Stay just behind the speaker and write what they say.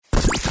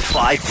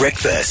5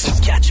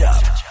 Breakfast. Catch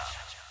up.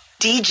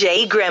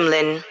 DJ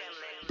Gremlin.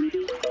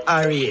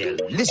 Ariel,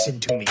 listen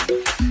to me.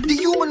 The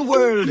human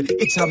world,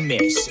 it's a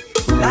mess.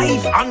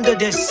 Life under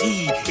the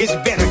sea is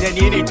better than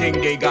anything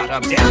they got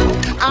up there.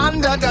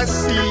 Under the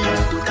sea.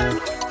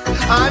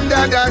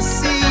 Under the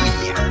sea.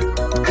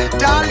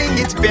 Darling,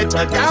 it's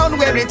better down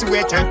where it's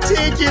wetter.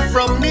 Take it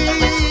from me.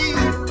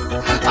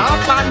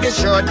 Up on the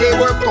shore, they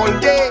work all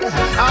day.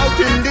 Out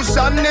in the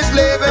sun, they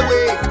slave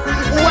away.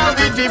 While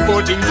the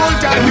devoting full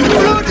time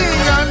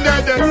floating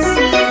under the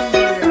sea.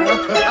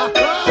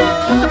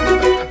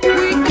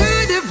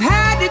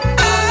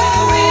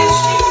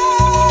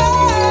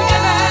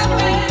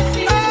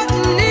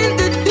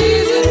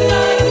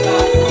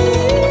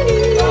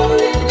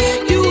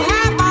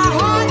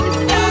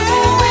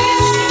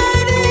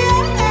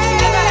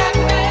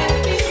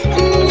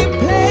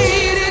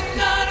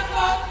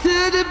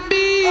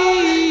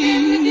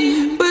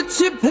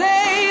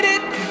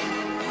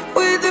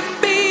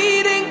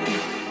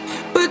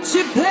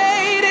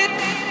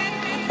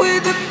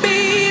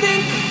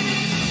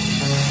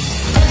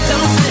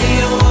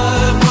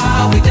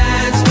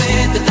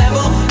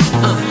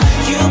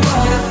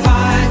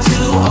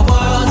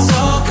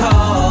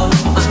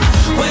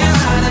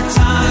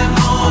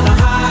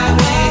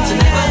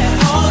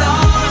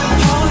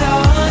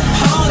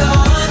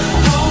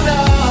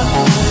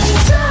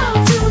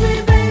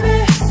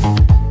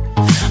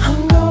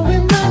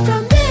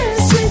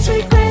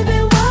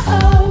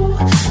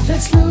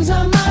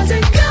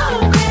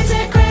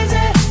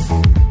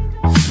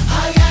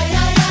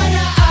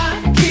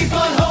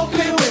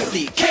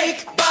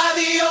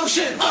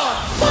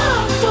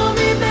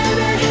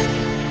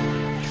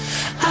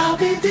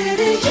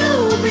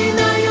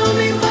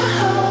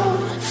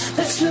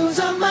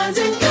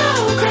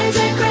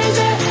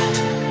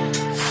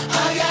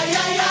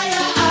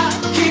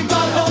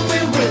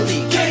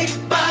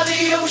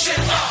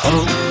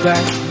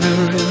 Back the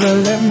river,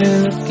 let me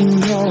look in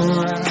your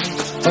eyes.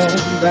 Oh,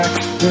 back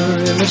the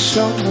river,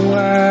 so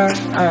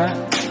I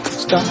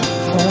stop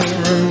for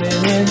a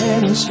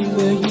minute and see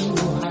where you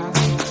are.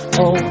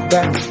 Oh,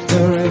 back the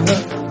river,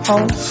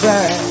 oh,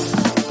 back.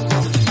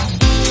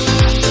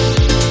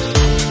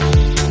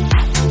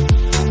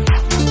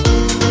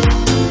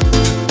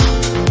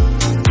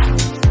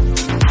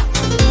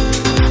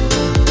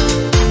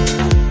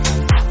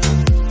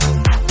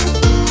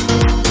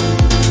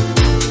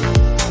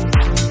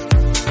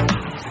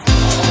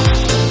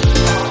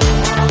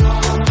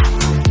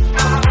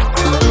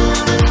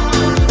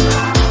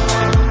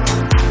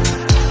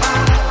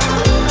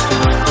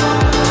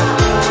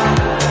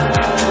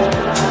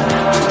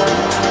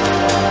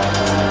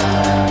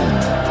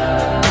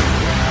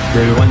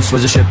 There once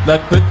was a ship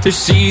that put to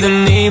sea. The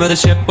name of the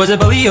ship was a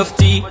Billy of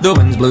Tea. The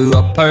winds blew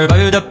up her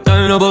bow, up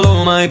down, oh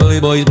below my bully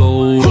boys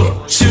blow.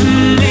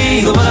 Soon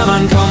may the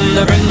weatherman come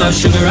to bring us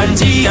sugar and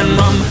tea and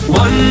rum.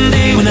 One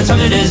day when the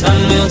tonguing is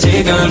done, we'll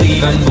take our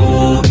leave and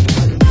go.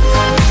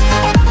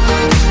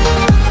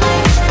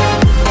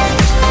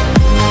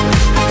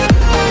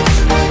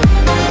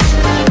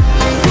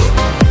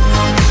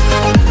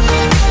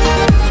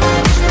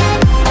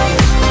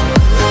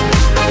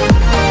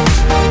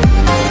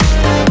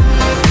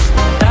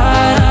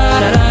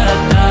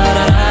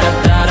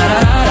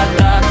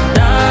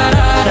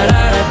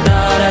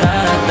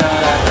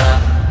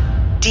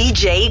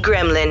 DJ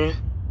Gremlin.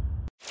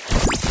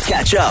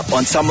 Catch up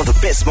on some of the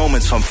best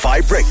moments from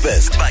 5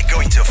 Breakfast by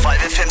going to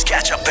 5FM's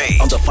catch up page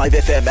on the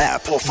 5FM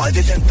app or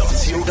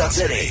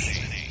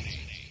 5FM.co.za.